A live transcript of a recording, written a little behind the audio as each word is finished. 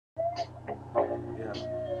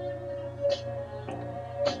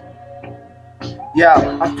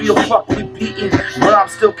Yeah, I feel fucking beaten, but I'm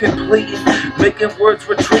still completing, making words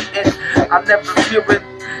retreating. I'm never fearing.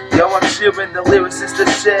 Yo, I'm cheering the lyricists to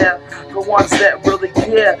share, the ones that really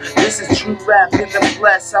care. This is true rap in the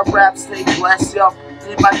flesh. I rap, stay blessed, yo.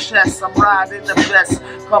 In my chest, I'm riding the best.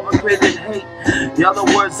 Complicated hate. The other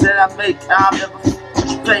words that I make, I'll never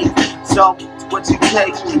fake. So what you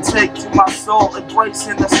take to my soul,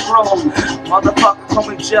 embracing the scroll. Motherfucker, call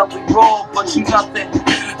me jelly roll, but you nothing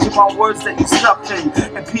to my words that you stuck in.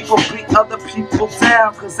 And people beat other people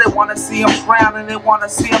down, cause they wanna see them frown and they wanna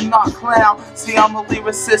see them not clown. See, I'm a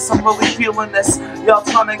lyricist, I'm really feeling this. Y'all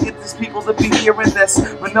trying to get these people to be hearing this,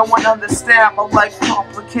 but no one understand my life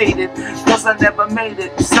complicated, cause I never made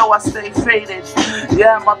it, so I stay faded.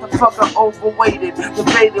 Yeah, motherfucker, overweighted,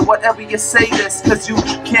 debated, whatever you say this, cause you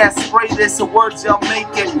can't spray this, the words y'all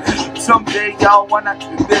making. Someday y'all wanna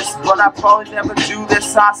do this, but I probably never do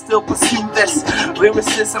this. I still pursue this.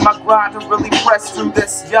 Lyricists in my grind to really press through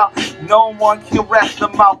this. Yeah, no one can rap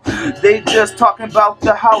them out. They just talking about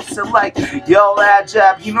the house and like, yo,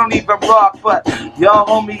 Adjab, you don't even rock, but y'all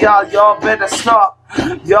homie, y'all better stop.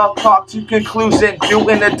 Y'all talk to conclusion,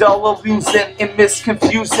 doing a dull illusion and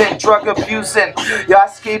misconfusing, drug abusing. Y'all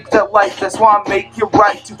escape the life, that's why I make you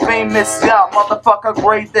right to famous. Y'all motherfucker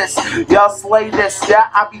grade this, y'all slay this, yeah,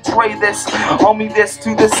 I betray this. Homie, this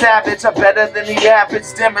to the savage, I'm better than the average,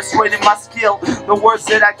 demonstrating my skill. The words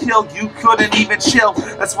that I killed, you couldn't even chill.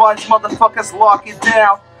 That's why these motherfuckers lock it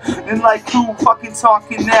down. And like who fucking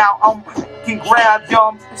talking now? I'm fucking grab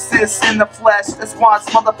y'all sis in the flesh. That's why this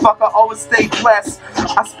motherfucker always stay blessed.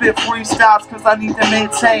 I spit freestyles cause I need to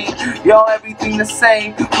maintain y'all everything the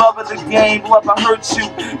same. Love of the game, love I hurt you.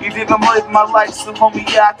 You didn't live my life, so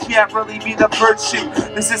homie, yeah, I can't really be the virtue.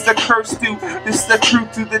 This is the curse to, this is the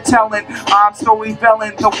truth to the telling. I'm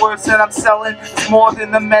storytelling, the words that I'm selling is more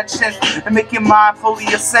than a mention. And making mine fully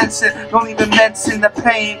ascension. Don't even mention the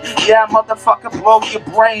pain. Yeah, motherfucker, blow your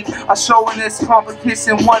brain. I'm showing this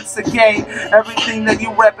competition once again. Everything that you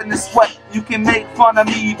reppin' is what you can make fun of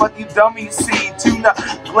me, but you dummies see to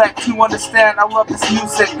neglect to understand. I love this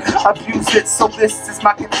music, abuse it, so this is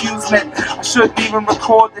my confusement. I shouldn't even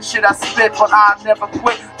record the shit I spit, but I never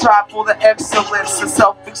quit. Try for the excellence of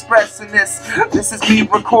self-expressing this. This is me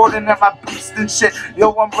recording and my beast and shit.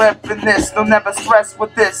 Yo, I'm reppin' this. Don't never stress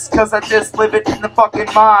with this, cause I just live it in the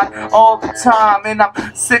fucking mind all the time. And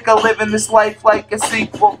I'm sick of living this life like a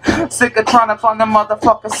sequel. Sick of trying to find a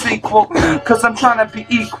motherfucker sequel, cause I'm trying to be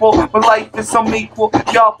equal, but life is unequal.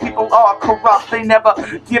 Y'all people are corrupt, they never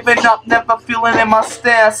giving up, never feeling in my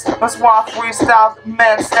stance. That's why I freestyle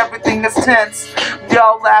immense, everything is tense.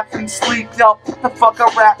 Y'all laugh and sleep, y'all the fuck a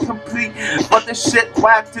rap complete, but the shit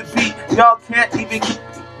whack to beat. Y'all can't even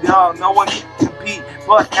compete, y'all no one can compete,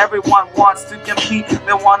 but everyone wants to compete.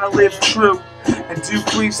 They wanna live true and do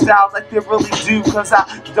freestyles like they really do, cause I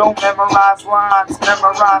don't memorize lines,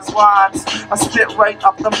 I spit right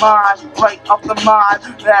up the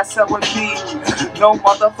mind, that's how it be. No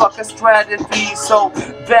motherfucker strategy, so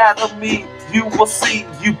battle me, you will see.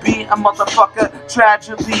 You be a motherfucker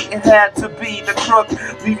tragedy, it had to be. The crook,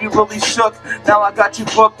 leave you really shook. Now I got you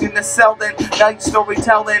booked in the selling, now you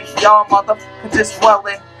storytelling. Y'all motherfucker just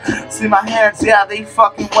welling. See my hands, yeah, they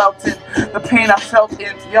fucking welting. The pain I felt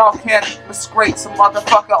in, y'all can't misgrate. So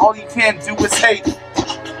motherfucker, all you can do is hate.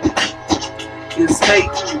 Is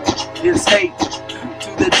hate, is hate.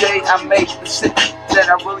 To the day I make the shit that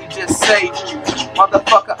I really just say.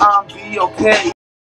 Motherfucker, I'm be okay.